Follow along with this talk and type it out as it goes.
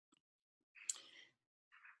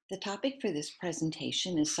The topic for this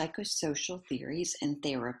presentation is psychosocial theories and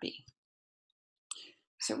therapy.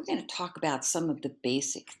 So we're going to talk about some of the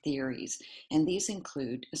basic theories, and these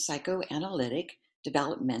include psychoanalytic,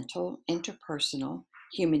 developmental, interpersonal,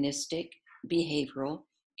 humanistic, behavioral,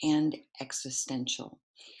 and existential.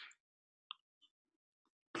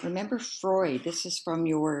 Remember Freud, this is from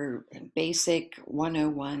your basic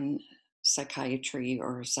 101 psychiatry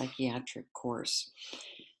or psychiatric course.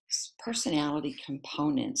 Personality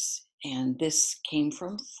components, and this came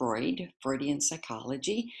from Freud, Freudian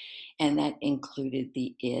psychology, and that included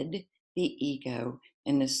the id, the ego,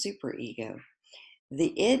 and the superego.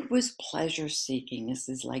 The id was pleasure seeking. This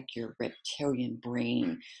is like your reptilian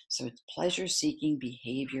brain. So it's pleasure seeking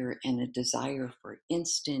behavior and a desire for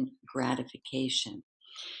instant gratification.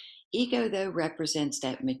 Ego, though, represents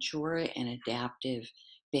that mature and adaptive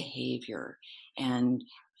behavior. And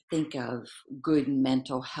think of good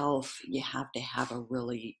mental health, you have to have a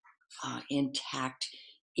really intact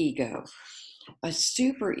ego. A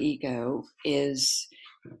superego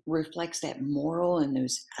reflects that moral and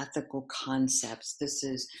those ethical concepts. This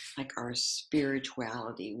is like our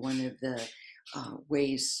spirituality, one of the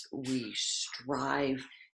ways we strive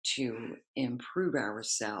to improve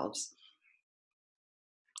ourselves.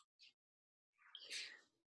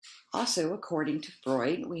 Also, according to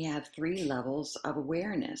Freud, we have 3 levels of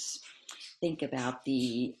awareness. Think about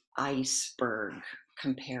the iceberg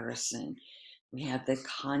comparison. We have the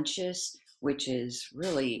conscious, which is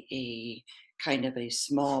really a kind of a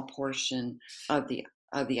small portion of the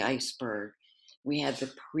iceberg. We have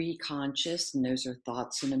the pre-conscious, and those are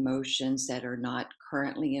thoughts and emotions that are not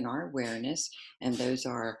currently in our awareness, and those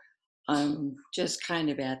are just kind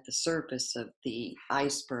of at the surface of the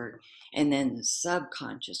iceberg. And then the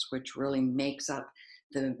subconscious, which really makes up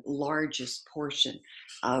the largest portion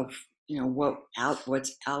of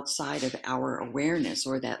what's outside of our awareness,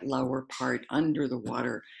 or that lower part under the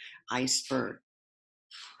water iceberg.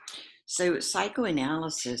 So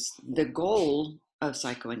psychoanalysis, the goal of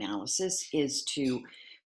psychoanalysis is to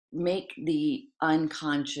make the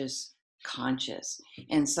unconscious conscious.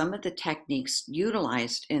 And some of the techniques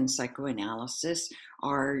utilized in psychoanalysis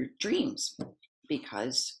are dreams,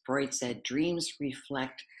 because Freud said dreams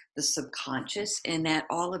reflect the subconscious and that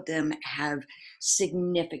all of them have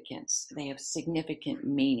significance. They have significant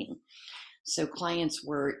meaning. So clients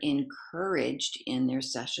were encouraged in their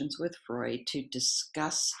sessions with Freud to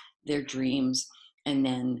discuss their dreams, and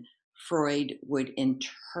then Freud would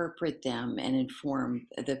interpret them and inform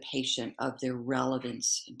the patient of their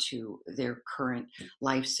relevance to their current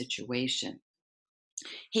life situation.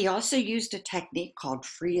 He also used a technique called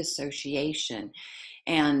free association,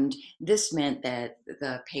 and this meant that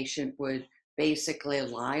the patient would basically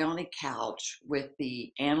lie on a couch with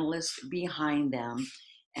the analyst behind them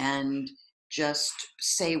and just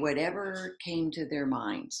say whatever came to their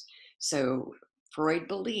minds. So Freud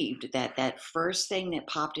believed that that first thing that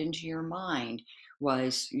popped into your mind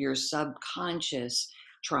was your subconscious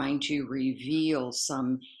trying to reveal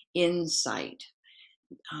some insight.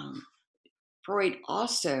 Freud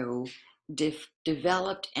also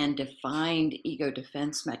developed and defined ego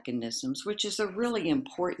defense mechanisms, which is a really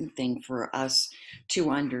important thing for us to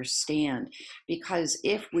understand, because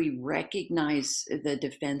if we recognize the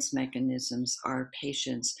defense mechanisms our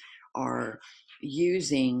patients are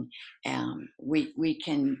using, we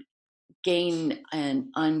can gain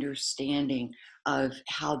an understanding of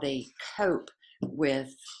how they cope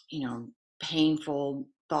with, painful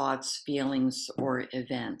thoughts, feelings, or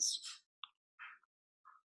events.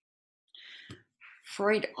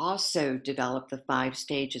 Freud also developed the 5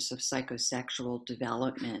 stages of psychosexual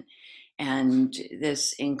development, and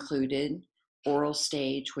this included oral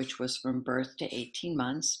stage, which was from birth to 18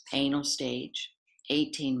 months, anal stage,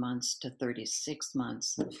 18 months to 36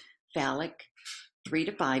 months, phallic, 3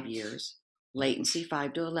 to 5 years, latency,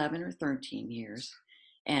 5 to 11 or 13 years,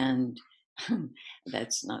 and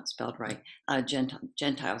that's not spelled right,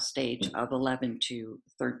 gentile stage of 11 to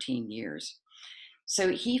 13 years. So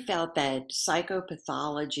he felt that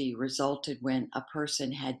psychopathology resulted when a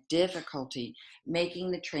person had difficulty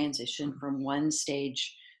making the transition from one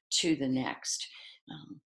stage to the next.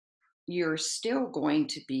 You're still going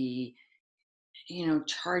to be,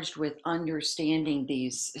 charged with understanding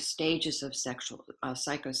these stages of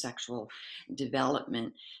psychosexual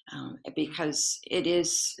development, because it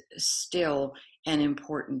is still an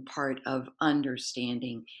important part of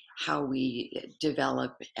understanding how we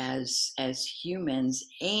develop as humans,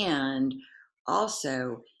 and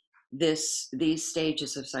also these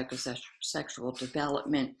stages of psychosexual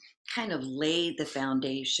development kind of laid the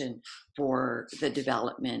foundation for the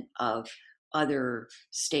development of other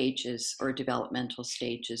stages or developmental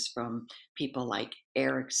stages from people like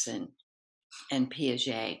Erickson and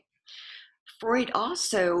Piaget. Freud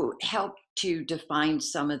also helped to define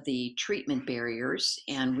some of the treatment barriers,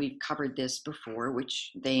 and we've covered this before,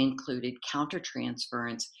 which they included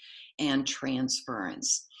countertransference and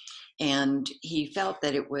transference. And he felt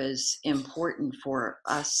that it was important for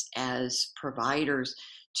us as providers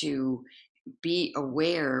to be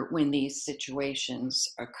aware when these situations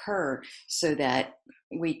occur so that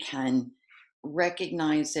we can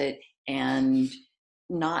recognize it and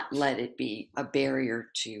not let it be a barrier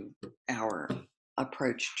to our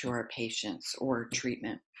approach to our patients or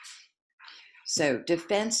treatment. So,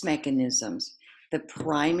 defense mechanisms. The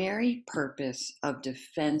primary purpose of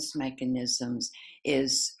defense mechanisms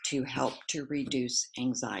is to help to reduce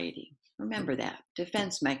anxiety. Remember that.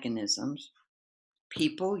 Defense mechanisms,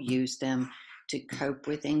 people use them to cope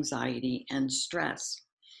with anxiety and stress.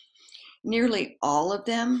 Nearly all of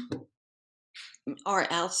them are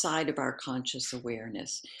outside of our conscious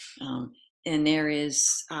awareness. And there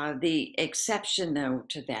is the exception, though,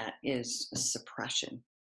 to that is suppression.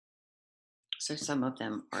 So some of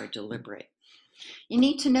them are deliberate. You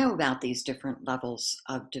need to know about these different levels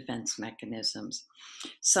of defense mechanisms.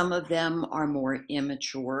 Some of them are more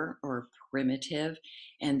immature or primitive,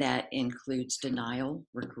 and that includes denial,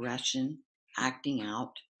 regression, acting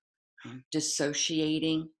out,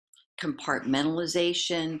 dissociating,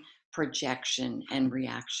 compartmentalization, projection, and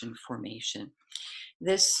reaction formation.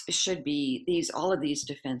 This should be, all of these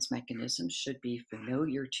defense mechanisms should be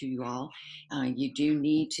familiar to you all. You do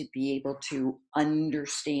need to be able to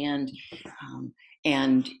understand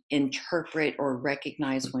and interpret or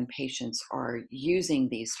recognize when patients are using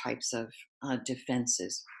these types of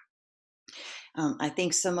defenses. I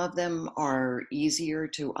think some of them are easier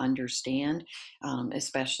to understand,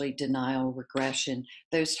 especially denial, regression.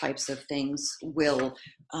 Those types of things will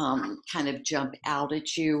kind of jump out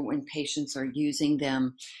at you when patients are using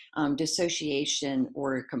them. Dissociation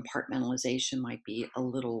or compartmentalization might be a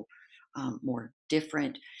little more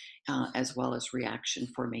different, as well as reaction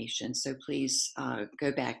formation. So please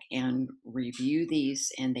go back and review these,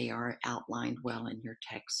 and they are outlined well in your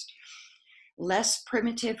text. Less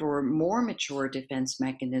primitive or more mature defense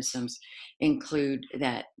mechanisms include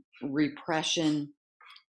that repression,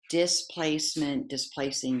 displacement,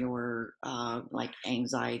 displacing your like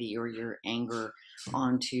anxiety or your anger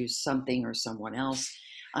onto something or someone else.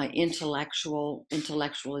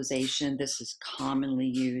 Intellectualization, this is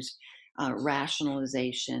commonly used.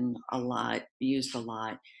 Rationalization, used a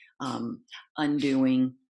lot.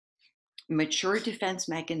 Undoing. Mature defense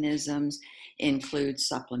mechanisms include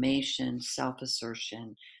sublimation,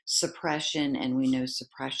 self-assertion, suppression, and we know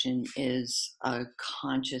suppression is a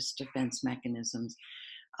conscious defense mechanism,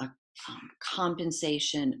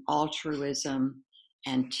 compensation, altruism,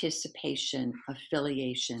 anticipation,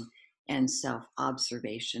 affiliation, and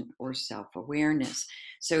self-observation or self-awareness.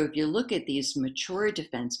 So if you look at these mature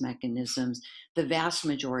defense mechanisms, the vast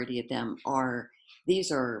majority of them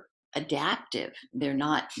these are adaptive. They're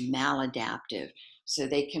not maladaptive. So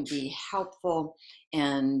they can be helpful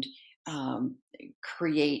and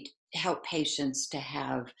help patients to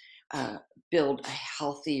build a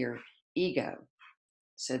healthier ego.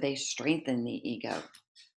 So they strengthen the ego.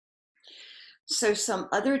 So some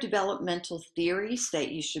other developmental theories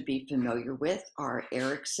that you should be familiar with are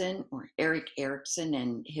Erik Erikson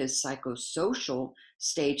and his psychosocial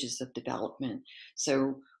stages of development.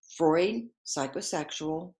 So Freud,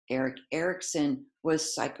 psychosexual, Erik Erikson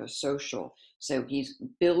was psychosocial. So he's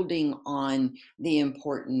building on the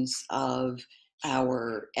importance of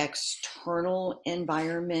our external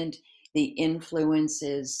environment, the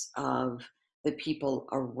influences of the people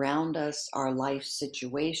around us, our life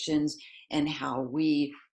situations, and how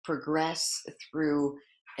we progress through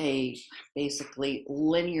basically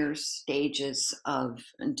linear stages of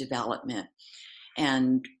development.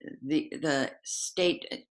 And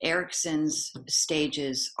Erickson's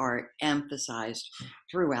stages are emphasized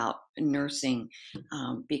throughout nursing,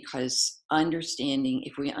 because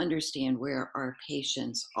if we understand where our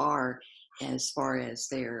patients are as far as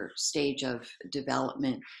their stage of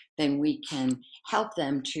development, then we can help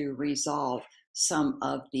them to resolve some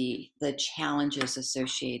of the challenges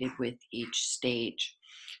associated with each stage.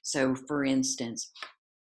 So for instance,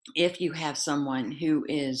 if you have someone who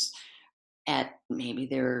is at maybe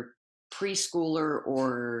their preschooler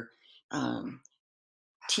or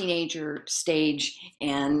teenager stage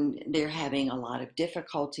and they're having a lot of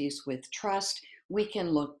difficulties with trust, we can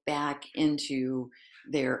look back into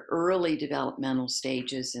their early developmental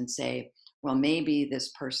stages and say, well, maybe this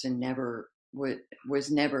person never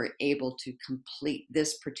was never able to complete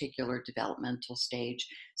this particular developmental stage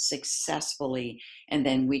successfully, and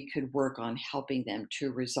then we could work on helping them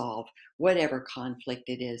to resolve whatever conflict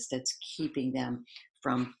it is that's keeping them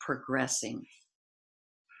from progressing.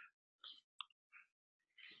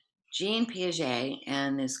 Jean Piaget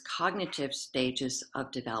and his cognitive stages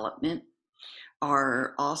of development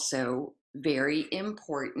are also very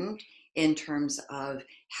important in terms of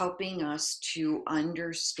helping us to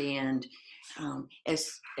understand,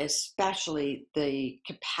 especially the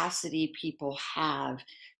capacity people have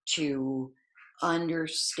to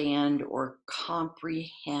understand or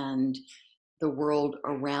comprehend the world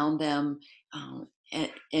around them,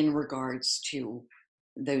 in regards to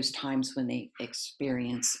those times when they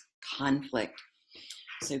experience conflict.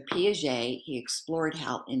 So Piaget, he explored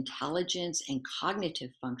how intelligence and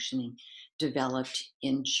cognitive functioning developed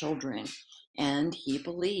in children. And he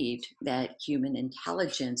believed that human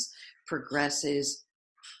intelligence progresses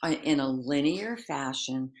in a linear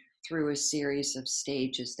fashion through a series of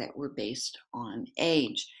stages that were based on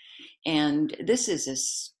age. And this is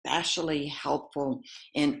especially helpful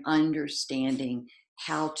in understanding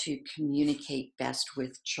how to communicate best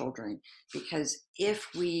with children. Because if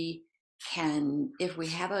we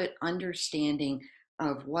have an understanding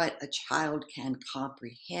of what a child can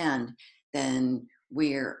comprehend, then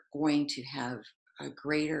we're going to have a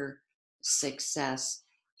greater success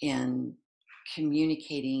in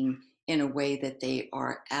communicating in a way that they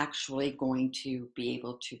are actually going to be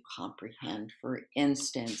able to comprehend. For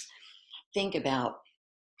instance, think about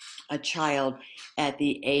a child at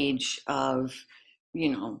the age of,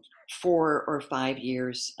 4 or 5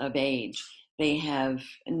 years of age. They have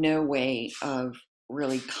no way of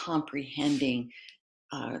really comprehending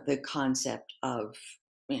the concept of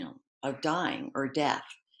dying or death.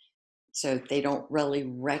 So they don't really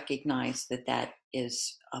recognize that that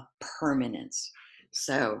is a permanence.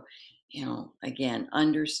 So, again,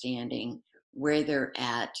 understanding where they're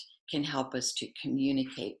at can help us to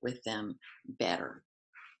communicate with them better.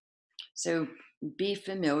 So be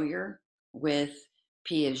familiar with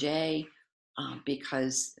Piaget,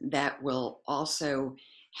 because that will also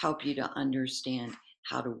help you to understand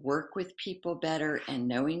how to work with people better, and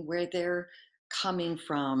knowing where they're coming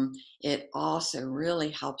from. It also really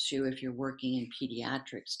helps you, if you're working in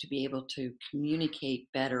pediatrics, to be able to communicate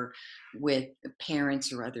better with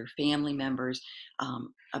parents or other family members,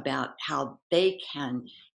 about how they can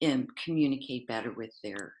communicate better with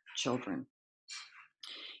their children.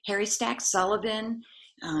 Harry Stack Sullivan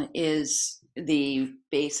is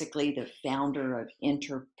basically the founder of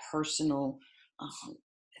interpersonal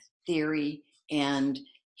theory, and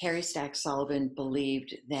Harry Stack Sullivan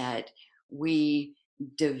believed that we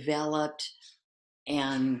developed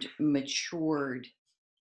and matured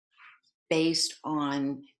based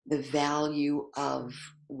on the value of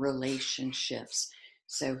relationships.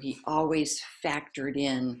 So he always factored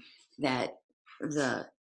in that the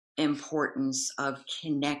importance of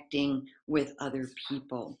connecting with other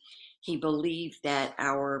people. He believed that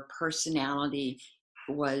our personality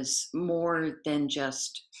was more than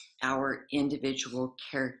just our individual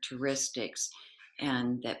characteristics,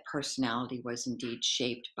 and that personality was indeed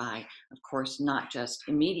shaped by, of course, not just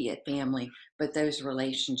immediate family, but those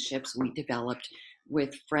relationships we developed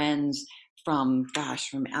with friends from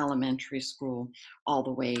elementary school all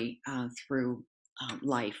the way through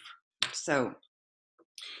life. So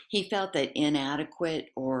he felt that inadequate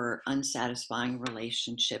or unsatisfying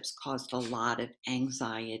relationships caused a lot of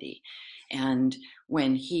anxiety. And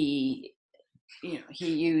when he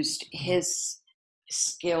used his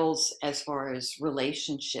skills as far as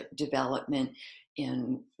relationship development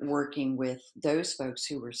in working with those folks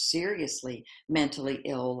who were seriously mentally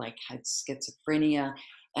ill, like had schizophrenia.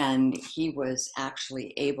 And he was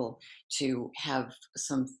actually able to have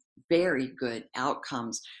some very good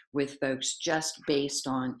outcomes with folks just based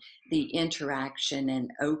on the interaction and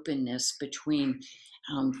openness between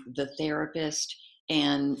the therapist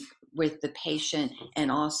and with the patient, and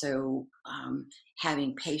also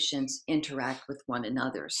having patients interact with one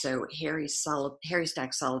another. So Harry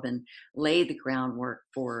Stack Sullivan laid the groundwork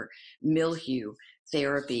for milieu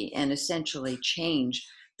therapy, and essentially changed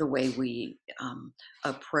the way we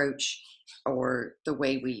approach, or the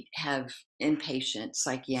way we have inpatient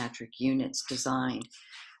psychiatric units designed.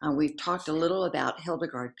 We've talked a little about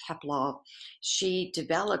Hildegard Peplau. She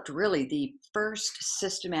developed really the first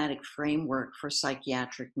systematic framework for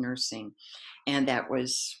psychiatric nursing, and that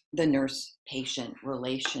was the nurse-patient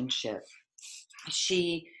relationship.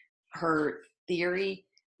 Her theory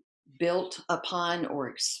built upon or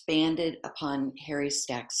expanded upon Harry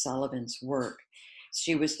Stack Sullivan's work.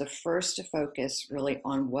 She was the first to focus really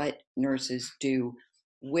on what nurses do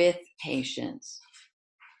with patients.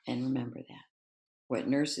 And remember that, what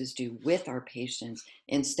nurses do with our patients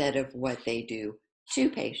instead of what they do to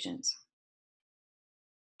patients.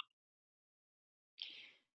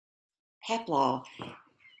 Peplau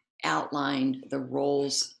outlined the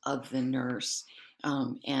roles of the nurse,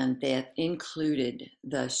 and that included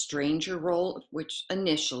the stranger role, which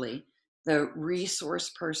initially, the resource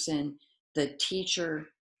person, the teacher,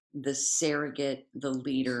 the surrogate, the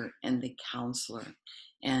leader, and the counselor.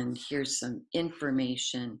 And here's some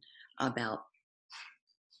information about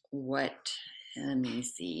what, let me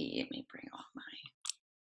see, let me bring off my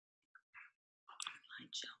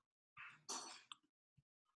slideshow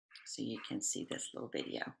so you can see this little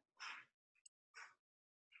video.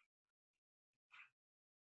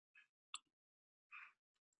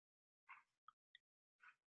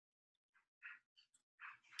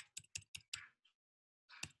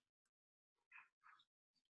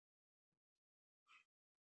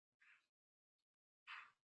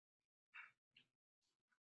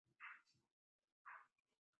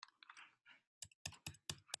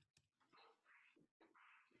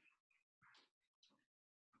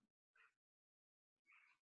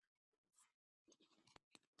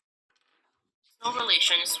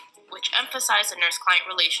 Relations, which emphasize the nurse-client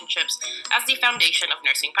relationships as the foundation of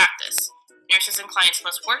nursing practice. Nurses and clients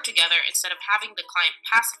must work together instead of having the client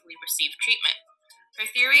passively receive treatment. Her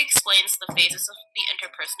theory explains the phases of the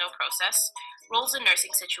interpersonal process, roles in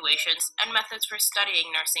nursing situations, and methods for studying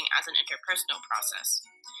nursing as an interpersonal process.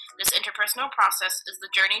 This interpersonal process is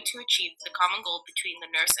the journey to achieve the common goal between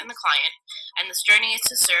the nurse and the client, and this journey is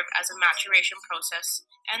to serve as a maturation process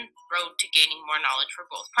and road to gaining more knowledge for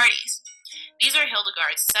both parties. These are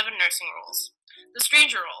Hildegard's 7 nursing roles. The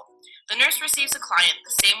stranger role. The nurse receives a client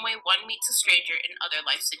the same way one meets a stranger in other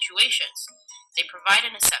life situations. They provide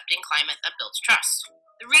an accepting climate that builds trust.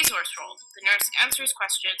 The resource role. The nurse answers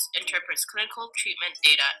questions, interprets clinical treatment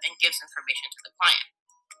data, and gives information to the client.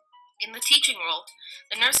 In the teaching role,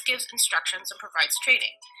 the nurse gives instructions and provides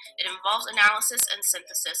training. It involves analysis and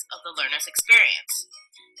synthesis of the learner's experience.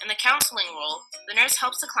 In the counseling role, the nurse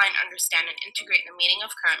helps the client understand and integrate the meaning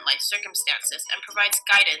of current life circumstances and provides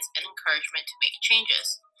guidance and encouragement to make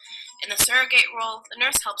changes. In the surrogate role, the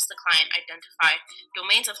nurse helps the client identify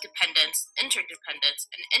domains of dependence, interdependence,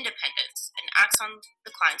 and independence, and acts on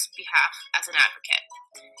the client's behalf as an advocate.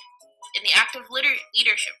 In the active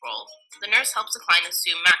leadership role, the nurse helps the client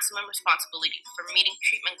assume maximum responsibility for meeting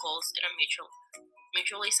treatment goals in a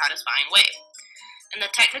mutually satisfying way. In the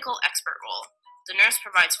technical expert role, the nurse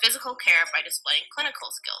provides physical care by displaying clinical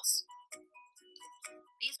skills.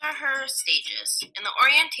 These are her stages. In the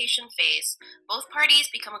orientation phase, both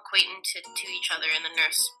parties become acquainted to each other in the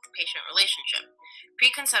nurse-patient relationship.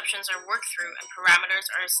 Preconceptions are worked through and parameters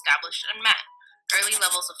are established and met. Early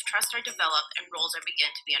levels of trust are developed and roles are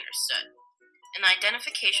begun to be understood. In the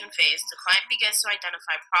identification phase, the client begins to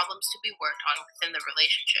identify problems to be worked on within the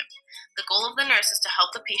relationship. The goal of the nurse is to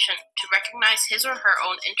help the patient to recognize his or her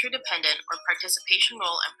own interdependent or participation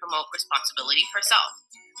role and promote responsibility for self.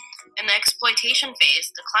 In the exploitation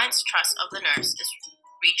phase, the client's trust of the nurse is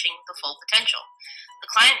reaching the full potential.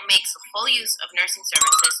 The client makes full use of nursing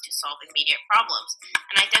services to solve immediate problems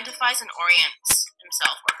and identifies and orients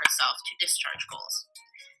himself or herself to discharge goals.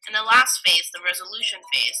 In the last phase, the resolution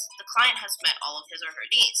phase, the client has met all of his or her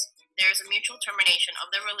needs. There is a mutual termination of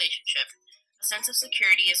the relationship. A sense of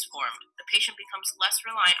security is formed. The patient becomes less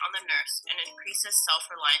reliant on the nurse and increases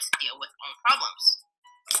self-reliance to deal with own problems.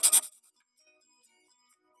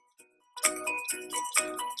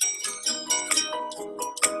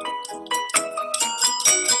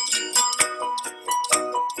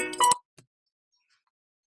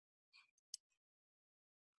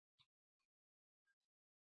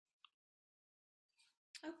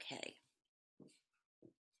 Okay.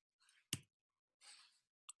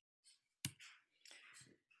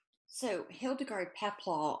 So Hildegard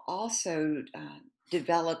Peplau also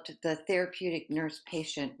developed the therapeutic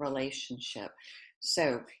nurse-patient relationship.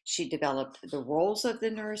 So she developed the roles of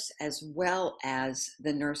the nurse as well as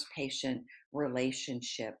the nurse-patient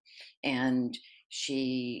relationship. And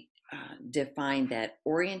she defined that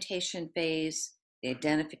orientation phase, the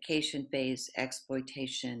identification phase,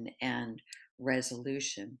 exploitation, and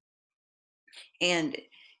resolution. And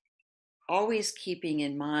always keeping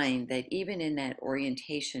in mind that even in that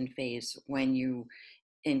orientation phase, when you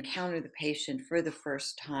encounter the patient for the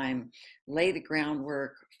first time, lay the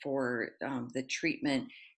groundwork for the treatment,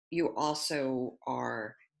 you also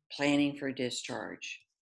are planning for discharge.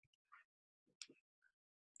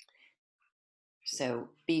 So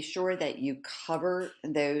be sure that you cover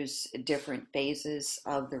those different phases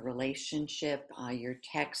of the relationship. Your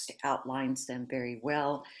text outlines them very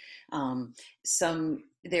well. Um,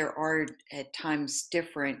 there are at times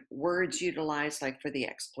different words utilized, like for the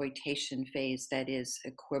exploitation phase, that is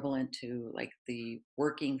equivalent to like the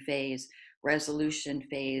working phase. Resolution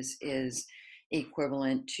phase is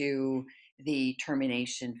equivalent to the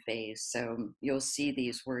termination phase. So you'll see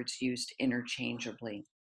these words used interchangeably.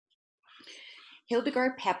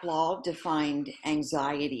 Hildegard Peplau defined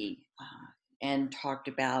anxiety and talked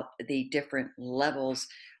about the different levels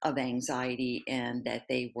of anxiety and that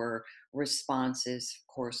they were responses,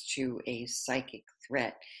 of course, to a psychic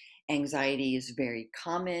threat. Anxiety is very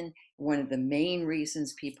common. One of the main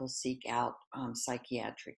reasons people seek out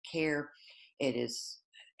psychiatric care. It is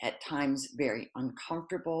at times very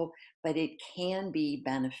uncomfortable, but it can be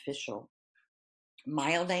beneficial.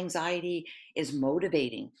 Mild anxiety is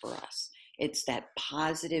motivating for us. It's that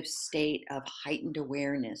positive state of heightened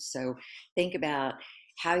awareness. So think about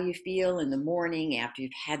how you feel in the morning after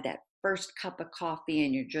you've had that first cup of coffee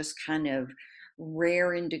and you're just kind of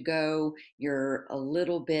raring to go. You're a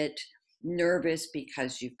little bit nervous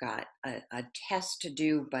because you've got a test to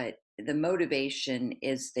do, but the motivation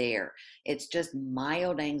is there. It's just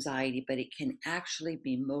mild anxiety, but it can actually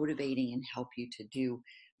be motivating and help you to do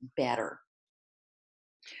better.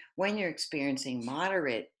 When you're experiencing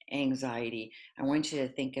moderate anxiety, I want you to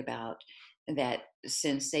think about that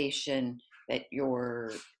sensation that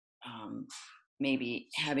you're um, maybe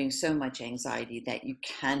having so much anxiety that you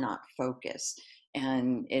cannot focus.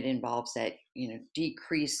 And it involves that,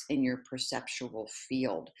 decrease in your perceptual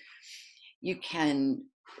field. You can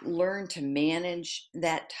learn to manage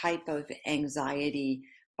that type of anxiety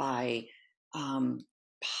by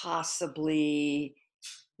possibly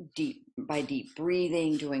deep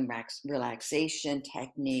breathing, doing relaxation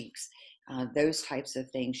techniques, those types of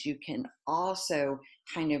things. You can also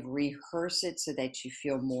kind of rehearse it so that you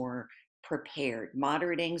feel more prepared.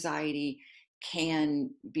 Moderate anxiety can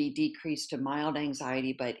be decreased to mild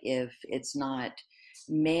anxiety, but if it's not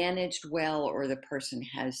managed well or the person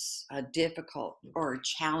has a difficult or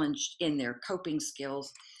challenged in their coping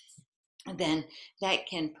skills, then that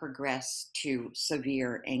can progress to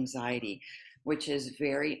severe anxiety, which is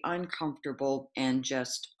very uncomfortable and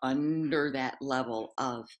just under that level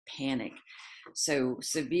of panic. So,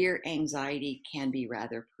 severe anxiety can be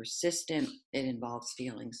rather persistent. It involves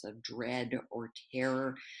feelings of dread or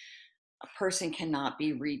terror. A person cannot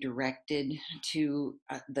be redirected to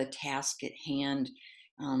the task at hand.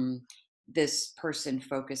 Um, this person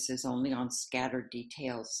focuses only on scattered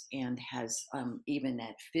details and has even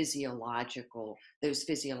those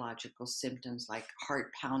physiological symptoms like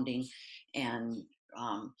heart pounding and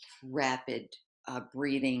rapid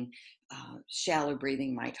breathing. Shallow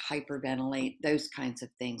breathing might hyperventilate, those kinds of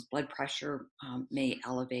things. Blood pressure may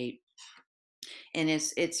elevate, and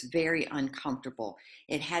it's very uncomfortable.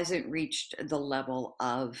 It hasn't reached the level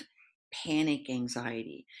of panic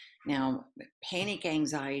anxiety. Now, panic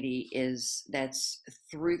anxiety that's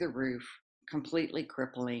through the roof, completely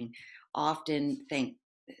crippling. Often,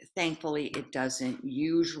 thankfully, it doesn't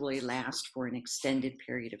usually last for an extended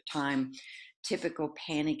period of time. Typical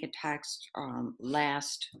panic attacks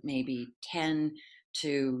last maybe 10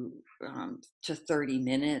 to 30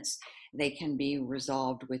 minutes. They can be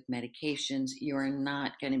resolved with medications. You are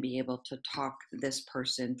not going to be able to talk this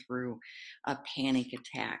person through a panic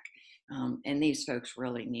attack. And these folks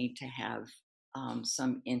really need to have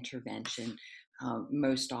some intervention,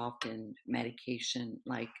 most often medication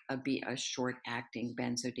like a short acting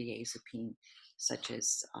benzodiazepine, such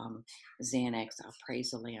as Xanax,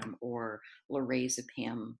 alprazolam, or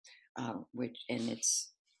lorazepam, and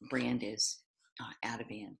its brand is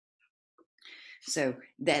Ativan. So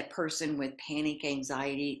that person with panic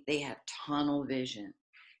anxiety, they have tunnel vision.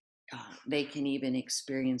 They can even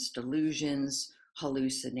experience delusions,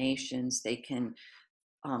 hallucinations. They can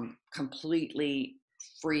completely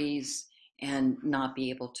freeze and not be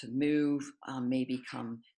able to move, may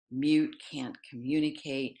become mute, can't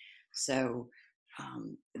communicate. So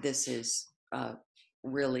this is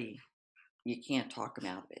really, you can't talk them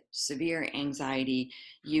out of it. Severe anxiety,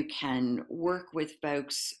 you can work with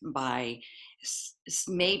folks by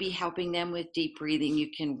maybe helping them with deep breathing. You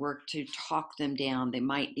can work to talk them down. They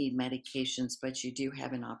might need medications, but you do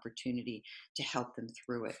have an opportunity to help them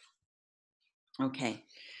through it. Okay,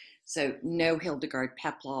 so know Hildegard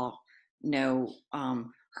Peplau, know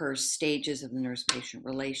her stages of the nurse-patient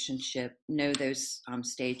relationship, know those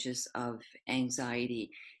stages of anxiety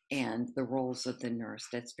and the roles of the nurse.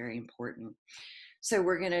 That's very important. So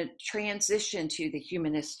we're going to transition to the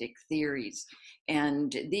humanistic theories.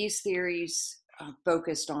 And these theories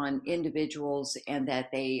focused on individuals and that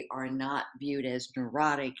they are not viewed as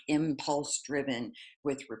neurotic, impulse driven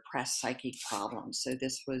with repressed psychic problems. So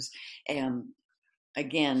this was,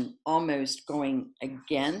 again, almost going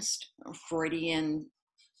against Freudian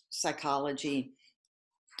psychology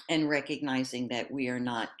and recognizing that we are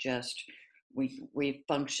not just we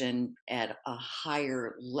function at a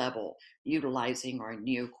higher level utilizing our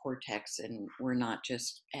neocortex, and we're not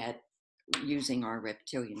just at using our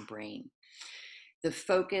reptilian brain. The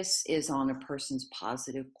focus is on a person's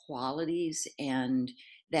positive qualities and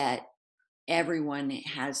that everyone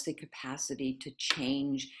has the capacity to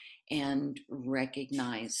change and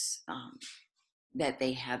recognize that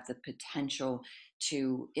they have the potential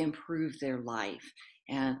to improve their life.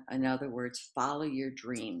 And in other words, follow your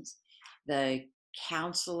dreams. The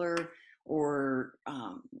counselor or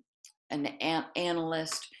an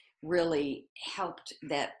analyst really helped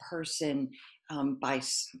that person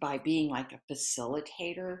by being like a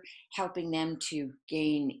facilitator, helping them to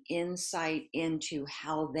gain insight into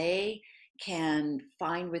how they can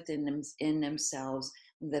find within themselves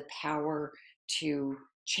the power to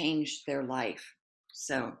change their life.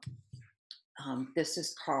 So this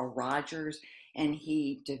is Carl Rogers, and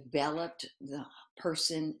he developed the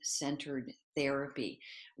person-centered therapy,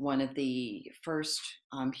 one of the first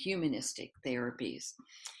humanistic therapies.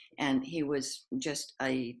 And he was just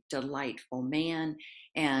a delightful man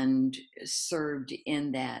and served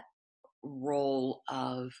in that role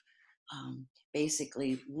of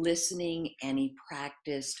basically listening, and he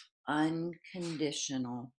practiced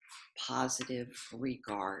unconditional positive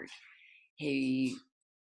regard. He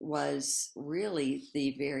was really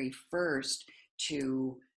the very first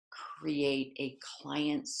to create a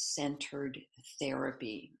client-centered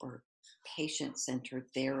therapy or patient-centered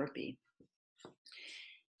therapy.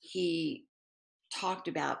 He talked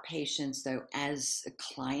about patients, though, as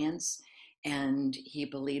clients, and he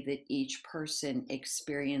believed that each person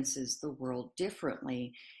experiences the world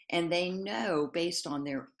differently, and they know based on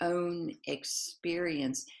their own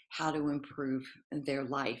experience how to improve their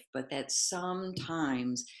life, but that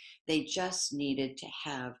sometimes they just needed to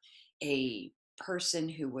have a person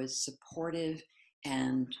who was supportive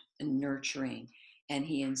and nurturing, and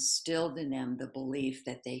he instilled in them the belief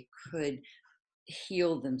that they could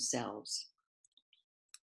heal themselves.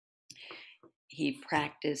 He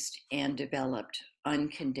practiced and developed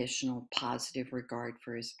unconditional positive regard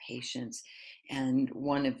for his patients. And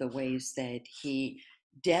one of the ways that he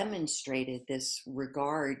demonstrated this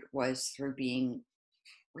regard was through being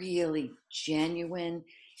really genuine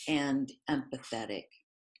and empathetic.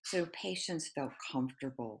 So patients felt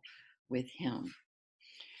comfortable with him.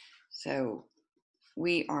 So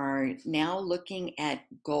we are now looking at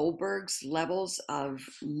Goldberg's levels of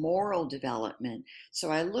moral development. So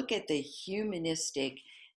I look at the humanistic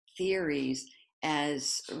theories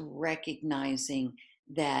as recognizing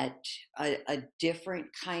that a different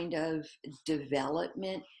kind of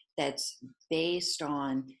development that's based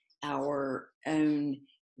on our own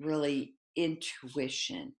really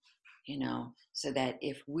intuition, so that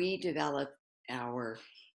if we develop our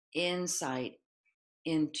insight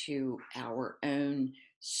into our own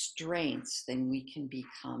strengths, then we can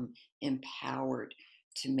become empowered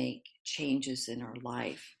to make changes in our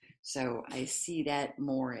life. So I see that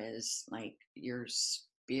more as like your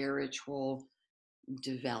spiritual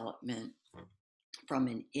development from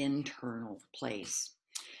an internal place.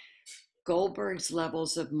 Goldberg's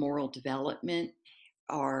levels of moral development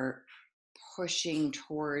are pushing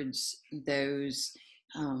towards those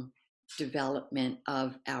development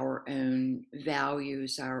of our own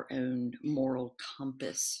values, our own moral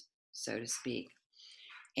compass, so to speak.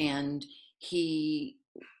 And he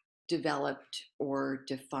developed or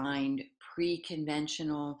defined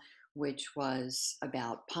pre-conventional, which was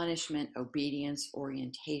about punishment, obedience,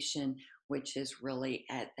 orientation, which is really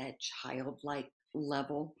at that childlike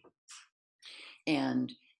level.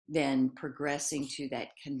 And then progressing to that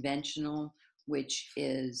conventional, which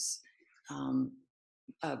is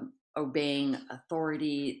obeying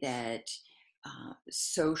authority, that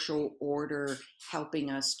social order, helping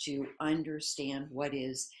us to understand what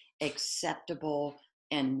is acceptable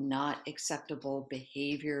and not acceptable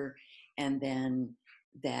behavior. And then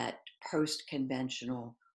that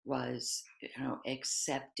post-conventional was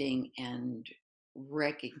accepting and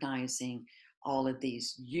recognizing all of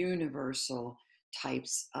these universal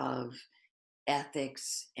types of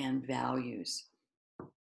ethics and values.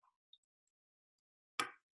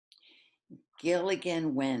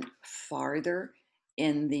 Gilligan went farther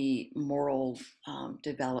in the moral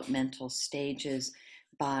developmental stages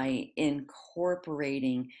by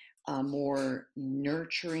incorporating a more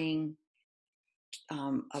nurturing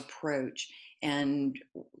approach. And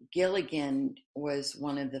Gilligan was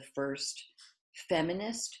one of the first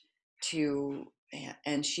feminists to,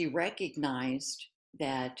 and she recognized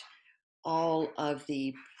that all of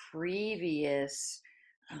the previous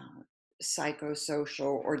uh,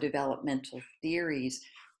 psychosocial or developmental theories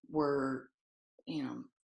were, you know,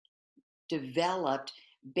 developed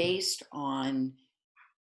based on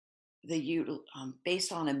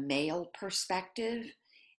based on a male perspective.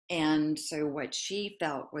 And so what she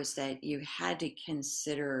felt was that you had to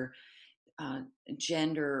consider uh,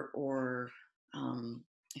 gender or um,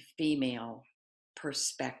 female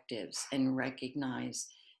perspectives and recognize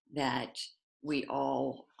that we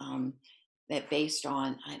all that based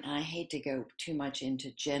on, and I hate to go too much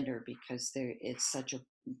into gender because it's such a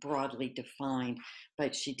broadly defined,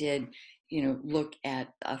 but she did, look at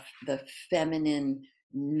the feminine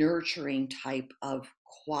nurturing type of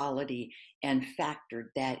quality and factored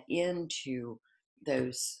that into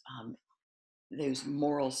those those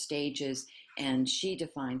moral stages, and she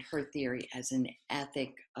defined her theory as an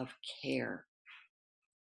ethic of care.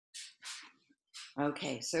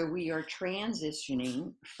 Okay, so we are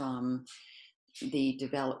transitioning from the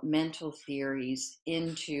developmental theories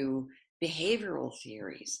into behavioral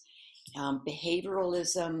theories.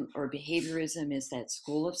 Behavioralism or behaviorism is that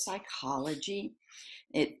school of psychology.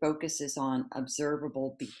 It focuses on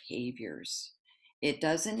observable behaviors. It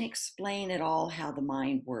doesn't explain at all how the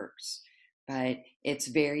mind works, but it's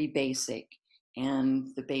very basic. And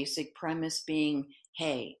the basic premise being,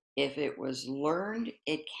 hey, if it was learned,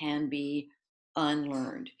 it can be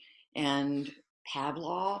unlearned. And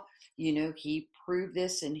Pavlov, he proved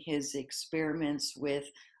this in his experiments with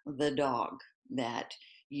the dog, that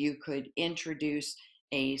you could introduce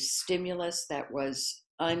a stimulus that was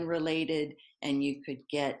unrelated and you could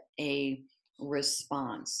get a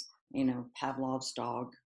response. Pavlov's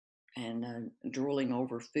dog and drooling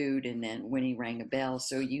over food, and then when he rang a bell.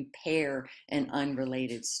 So you pair an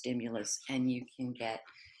unrelated stimulus and you can get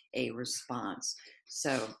a response.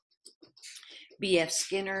 So B.F.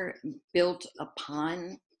 Skinner built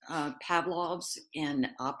upon Pavlov's and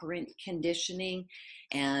operant conditioning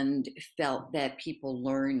and felt that people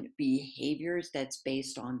learn behaviors that's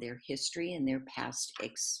based on their history and their past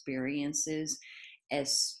experiences,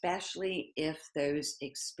 especially if those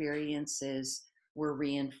experiences were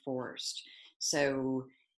reinforced. So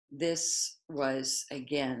this was,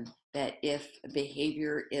 again, that if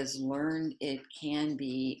behavior is learned, it can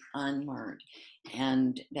be unlearned,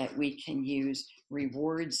 and that we can use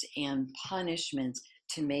rewards and punishments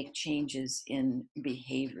to make changes in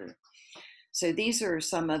behavior. So these are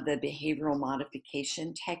some of the behavioral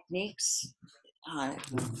modification techniques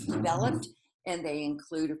developed, and they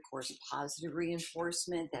include, of course, positive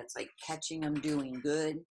reinforcement. That's like catching them doing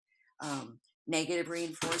good. Negative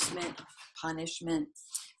reinforcement, punishment.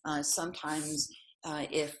 Sometimes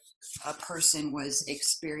if a person was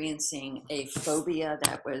experiencing a phobia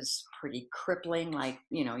that was pretty crippling, like,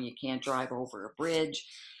 you can't drive over a bridge,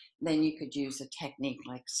 then you could use a technique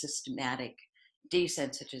like systematic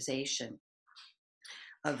desensitization.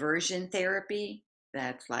 Aversion therapy,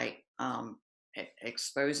 that's like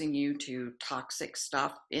exposing you to toxic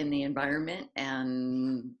stuff in the environment,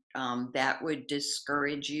 and that would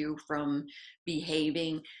discourage you from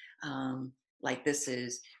behaving. Like this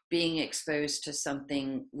is being exposed to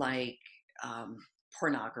something like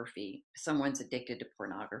pornography. Someone's addicted to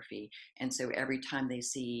pornography, and so every time they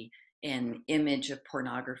see an image of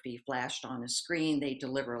pornography flashed on a screen, they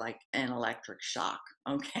deliver like an electric shock.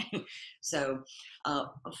 Okay, so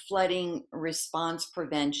flooding, response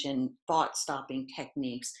prevention, thought stopping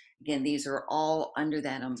techniques. Again, these are all under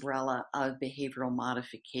that umbrella of behavioral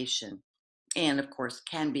modification. And of course,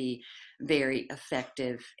 can be very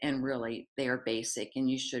effective, and really they are basic. And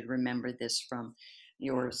you should remember this from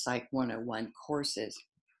your Psych 101 courses.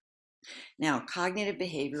 Now, cognitive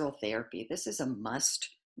behavioral therapy, this is a must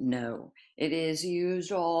know. It is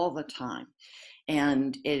used all the time,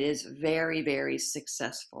 and it is very, very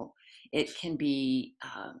successful. It can be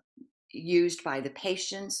used by the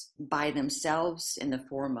patients by themselves in the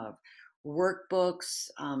form of workbooks,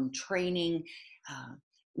 training. Uh,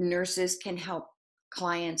 Nurses can help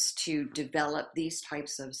clients to develop these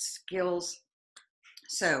types of skills.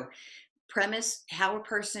 So, premise: how a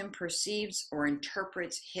person perceives or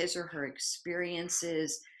interprets his or her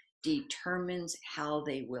experiences determines how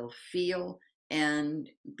they will feel and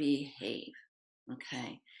behave.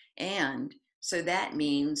 Okay. And so that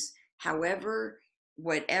means,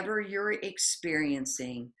 whatever you're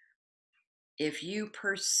experiencing, if you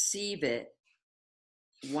perceive it,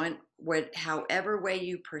 however way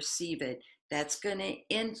you perceive it, that's going to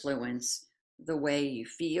influence the way you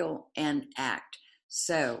feel and act.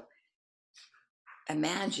 So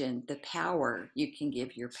imagine the power you can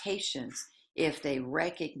give your patients if they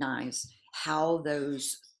recognize how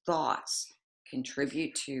those thoughts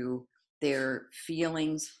contribute to their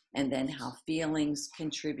feelings, and then how feelings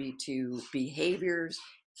contribute to behaviors,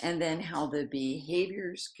 and then how the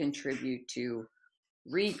behaviors contribute to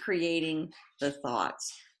recreating the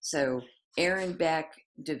thoughts. So Aaron Beck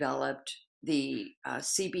developed the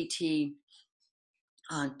CBT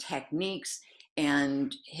techniques,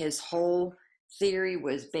 and his whole theory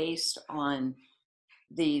was based on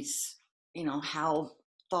these, how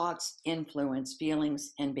thoughts influence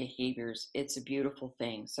feelings and behaviors. It's a beautiful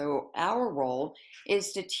thing. So our role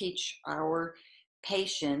is to teach our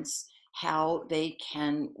patients how they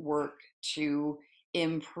can work to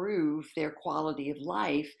improve their quality of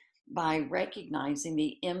life by recognizing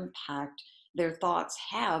the impact their thoughts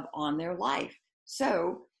have on their life.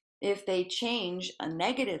 So if they change a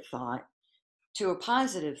negative thought to a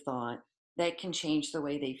positive thought, that can change the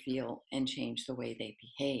way they feel and change the way they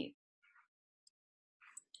behave.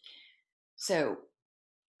 So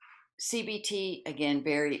CBT, again,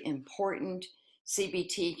 very important.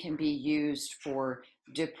 CBT can be used for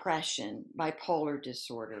depression, bipolar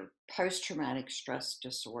disorder, post-traumatic stress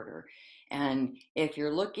disorder. And if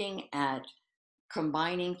you're looking at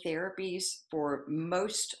combining therapies for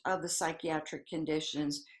most of the psychiatric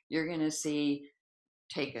conditions, you're going to see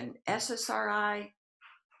take an SSRI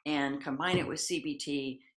and combine it with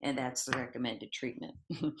CBT, and that's the recommended treatment.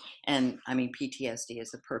 And I mean, PTSD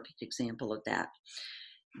is a perfect example of that.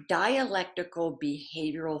 Dialectical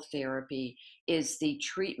behavioral therapy is the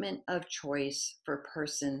treatment of choice for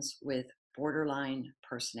persons with borderline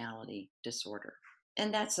personality disorder.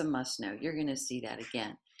 And that's a must know. You're going to see that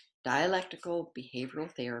again. Dialectical behavioral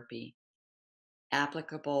therapy,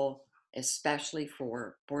 applicable especially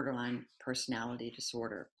for borderline personality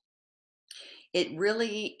disorder. It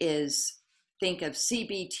really is, think of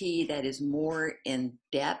CBT that is more in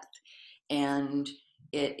depth, and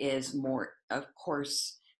it is more, of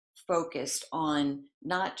course, focused on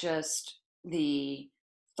not just the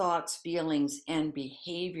thoughts, feelings, and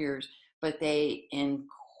behaviors, but they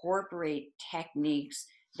incorporate techniques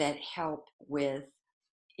that help with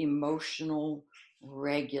emotional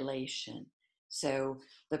regulation. So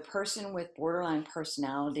the person with borderline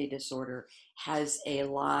personality disorder has a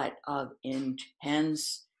lot of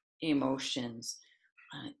intense emotions,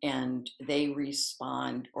 and they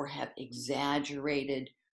respond or have exaggerated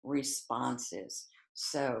responses.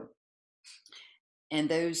 So, and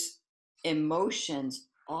those emotions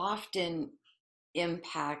often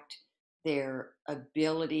impact their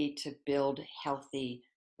ability to build healthy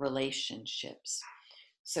relationships.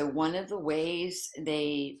 So one of the ways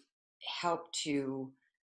they help to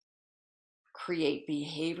create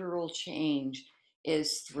behavioral change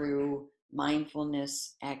is through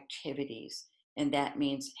mindfulness activities. And that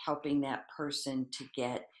means helping that person to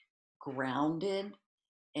get grounded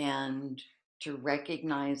and to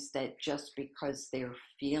recognize that just because they're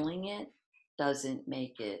feeling it doesn't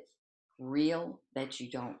make it real, that you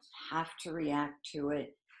don't have to react to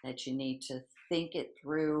it, that you need to think it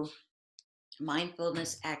through.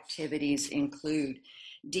 Mindfulness activities include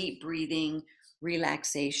deep breathing,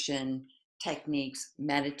 relaxation techniques,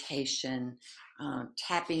 meditation,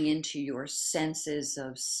 tapping into your senses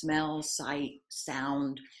of smell, sight,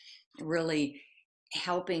 sound, really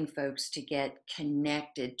helping folks to get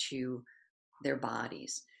connected to their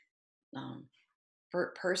bodies.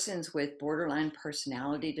 For persons with borderline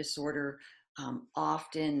personality disorder,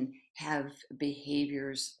 often have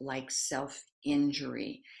behaviors like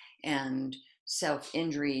self-injury. And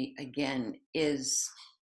self-injury, again, is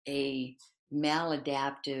a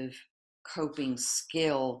maladaptive coping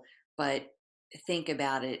skill, but think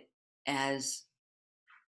about it as,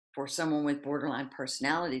 for someone with borderline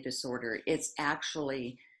personality disorder, it's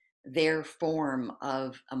actually their form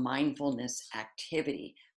of a mindfulness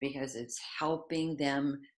activity, because it's helping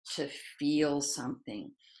them to feel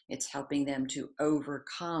something. It's helping them to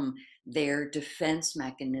overcome their defense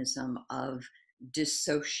mechanism of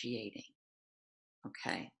dissociating.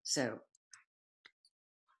 Okay, so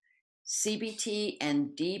CBT and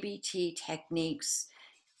DBT techniques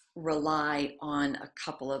rely on a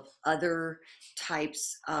couple of other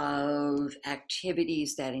types of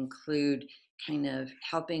activities that include kind of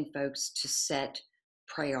helping folks to set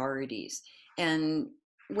priorities. And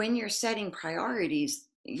when you're setting priorities,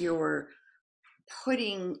 you're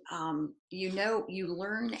putting, you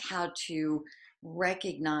learn how to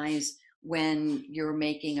recognize when you're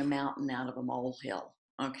making a mountain out of a molehill.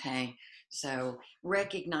 Okay. So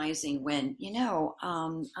recognizing when,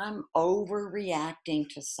 I'm overreacting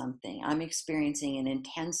to something, I'm experiencing an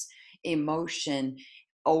intense emotion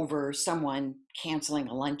over someone canceling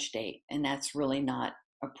a lunch date, and that's really not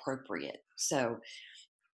appropriate. So,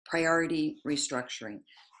 priority restructuring.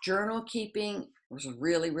 Journal keeping was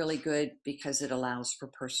really, really good because it allows for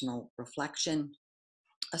personal reflection.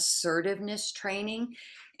 Assertiveness training,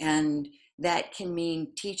 and that can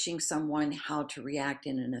mean teaching someone how to react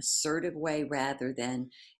in an assertive way rather than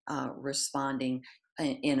responding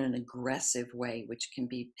in an aggressive way, which can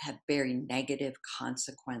be have very negative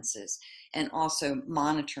consequences. And also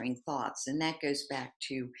monitoring thoughts, and that goes back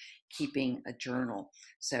to keeping a journal.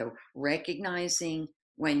 So recognizing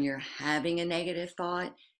when you're having a negative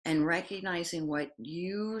thought and recognizing what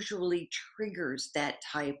usually triggers that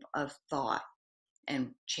type of thought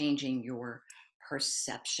and changing your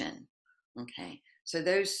perception. Okay, so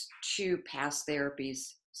those two past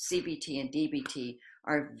therapies, CBT and DBT,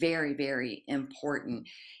 are very, very important.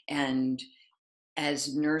 And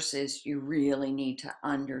as nurses, you really need to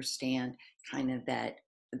understand kind of that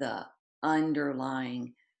the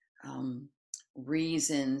underlying um,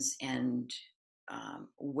 reasons and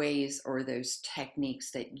ways or those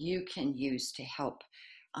techniques that you can use to help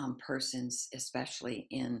persons, especially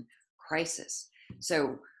in crisis.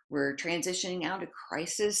 So we're transitioning out of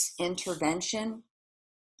crisis intervention,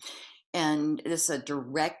 and this is a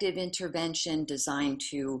directive intervention designed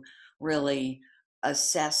to really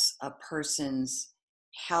assess a person's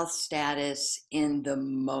health status in the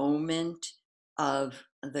moment of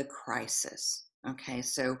the crisis. Okay,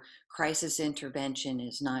 so crisis intervention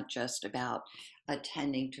is not just about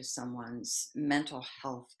attending to someone's mental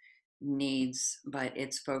health needs, but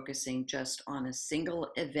it's focusing just on a single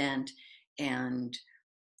event and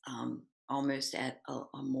almost at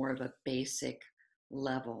a more of a basic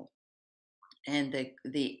level. And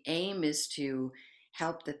the aim is to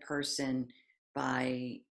help the person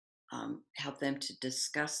by help them to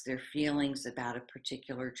discuss their feelings about a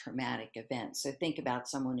particular traumatic event. So think about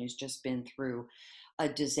someone who's just been through a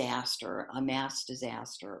disaster, a mass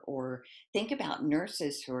disaster, or think about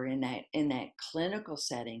nurses who are in that clinical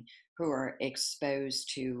setting who are exposed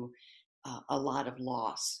to a lot of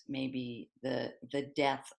loss. Maybe the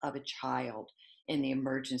death of a child in the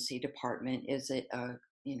emergency department. Is it a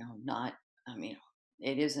not I mean,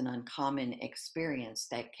 it is an uncommon experience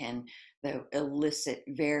that can, though, elicit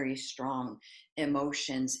very strong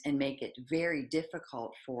emotions and make it very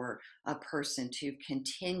difficult for a person to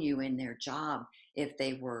continue in their job if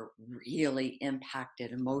they were really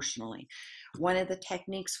impacted emotionally. One of the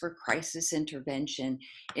techniques for crisis intervention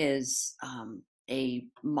is a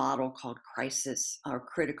model called crisis or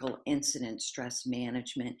critical incident stress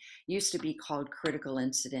management. Used to be called critical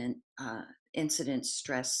incident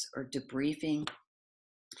stress or debriefing,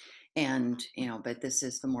 and but this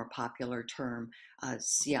is the more popular term,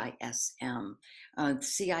 CISM.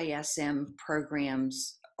 CISM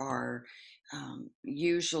programs are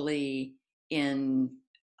usually in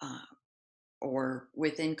or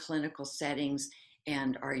within clinical settings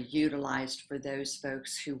and are utilized for those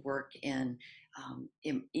folks who work in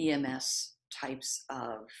EMS types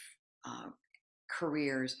of uh,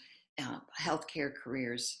 careers, healthcare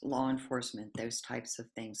careers, law enforcement, those types of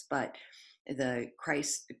things. But the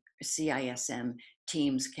CISM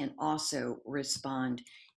teams can also respond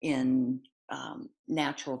in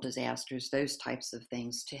natural disasters, those types of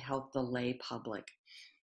things, to help the lay public.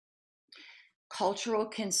 Cultural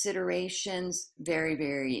considerations, very,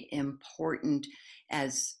 very important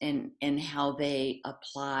as in how they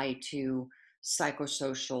apply to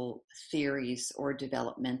psychosocial theories or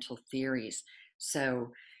developmental theories.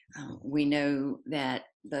 So we know that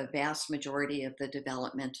the vast majority of the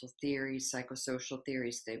developmental theories, psychosocial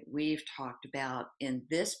theories that we've talked about in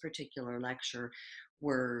this particular lecture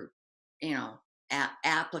were,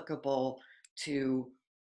 applicable to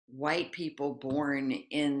white people born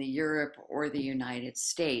in Europe or the United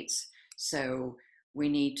States. So we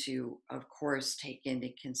need to, of course, take into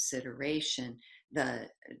consideration the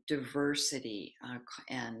diversity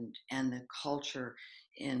and the culture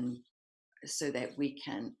in so that we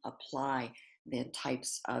can apply the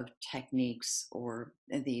types of techniques or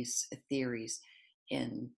these theories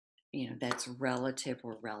in that's relative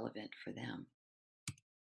or relevant for them.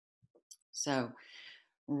 So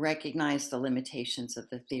recognize the limitations of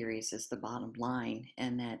the theories is the bottom line,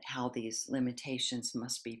 and that how these limitations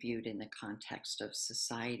must be viewed in the context of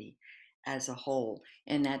society as a whole,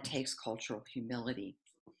 and that takes cultural humility.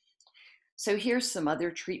 So here's some other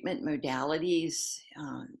treatment modalities,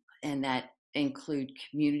 and that include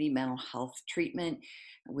community mental health treatment.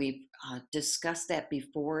 We've discussed that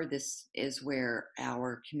before. This is where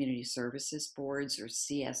our community services boards, or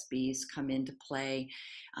CSBs, come into play.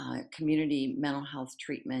 Community mental health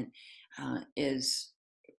treatment is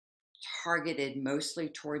targeted mostly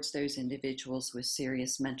towards those individuals with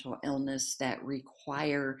serious mental illness that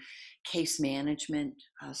require case management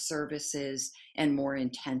services and more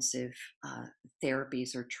intensive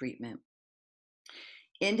therapies or treatment.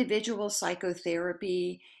 Individual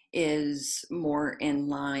psychotherapy is more in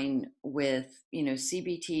line with,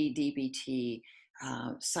 CBT, DBT,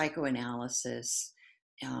 psychoanalysis,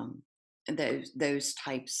 um, those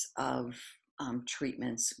types of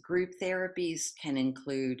treatments. Group therapies can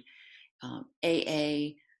include AA,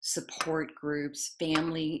 support groups,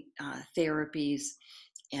 family therapies,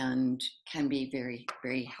 and can be very,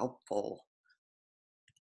 very helpful.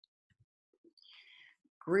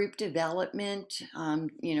 Group development,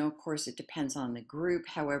 of course, it depends on the group.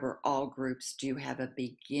 However, all groups do have a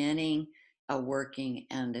beginning, a working,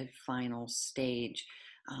 and a final stage.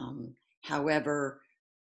 However,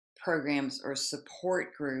 programs or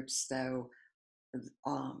support groups, though,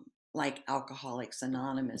 um, like Alcoholics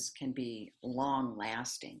Anonymous, can be long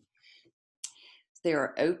lasting. There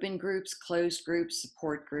are open groups, closed groups,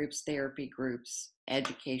 support groups, therapy groups,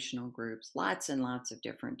 educational groups, lots and lots of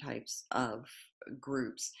different types of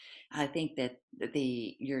groups. I think that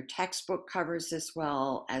your textbook covers this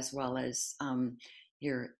well, as well as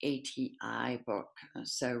your ATI book.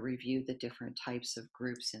 So review the different types of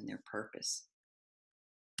groups and their purpose.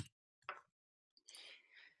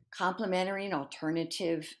 Complementary and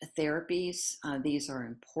alternative therapies, these are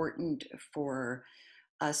important for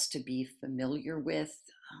us to be familiar with.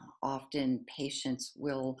 Often patients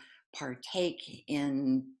will partake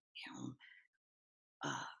in,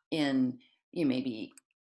 in maybe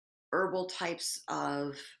herbal types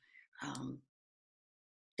of um,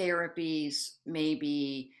 therapies,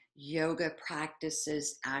 maybe yoga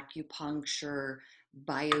practices, acupuncture,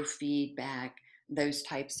 biofeedback, those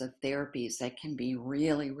types of therapies that can be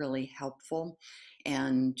really, really helpful.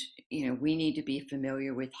 And, we need to be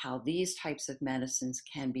familiar with how these types of medicines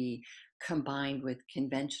can be combined with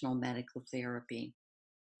conventional medical therapy.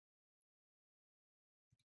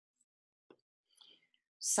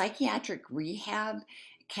 Psychiatric rehab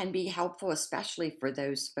can be helpful, especially for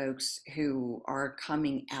those folks who are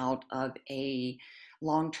coming out of a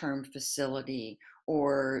long term facility,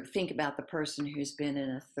 or think about the person who's been in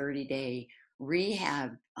a 30-day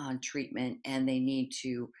rehab treatment and they need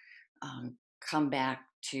to come back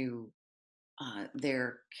to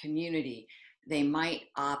their community. They might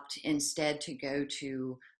opt instead to go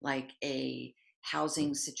to like a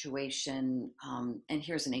housing situation. And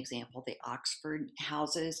here's an example: the Oxford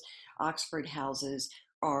houses. Oxford houses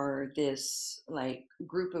are this like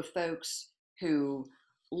group of folks who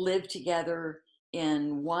live together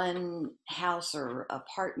in one house or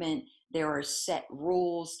apartment. There are set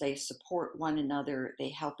rules. They support one another. They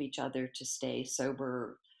help each other to stay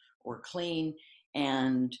sober or clean.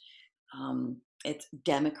 And it's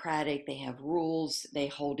democratic. They have rules. They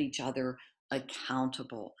hold each other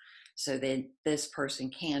accountable, so that this person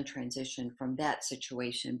can transition from that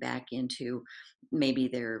situation back into maybe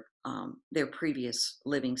their previous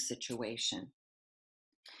living situation.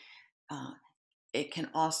 Uh, it can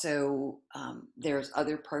also, there's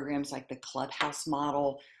other programs like the Clubhouse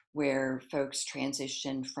model, where folks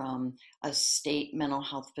transition from a state mental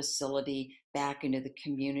health facility back into the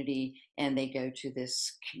community, and they go to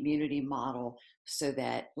this community model, so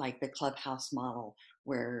that, like the Clubhouse model,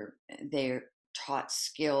 where they're taught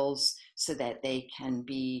skills so that they can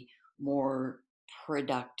be more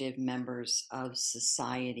productive members of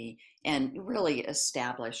society and really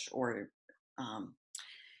establish or um,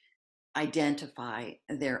 identify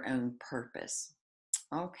their own purpose.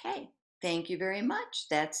 Okay, thank you very much.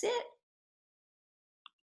 That's it.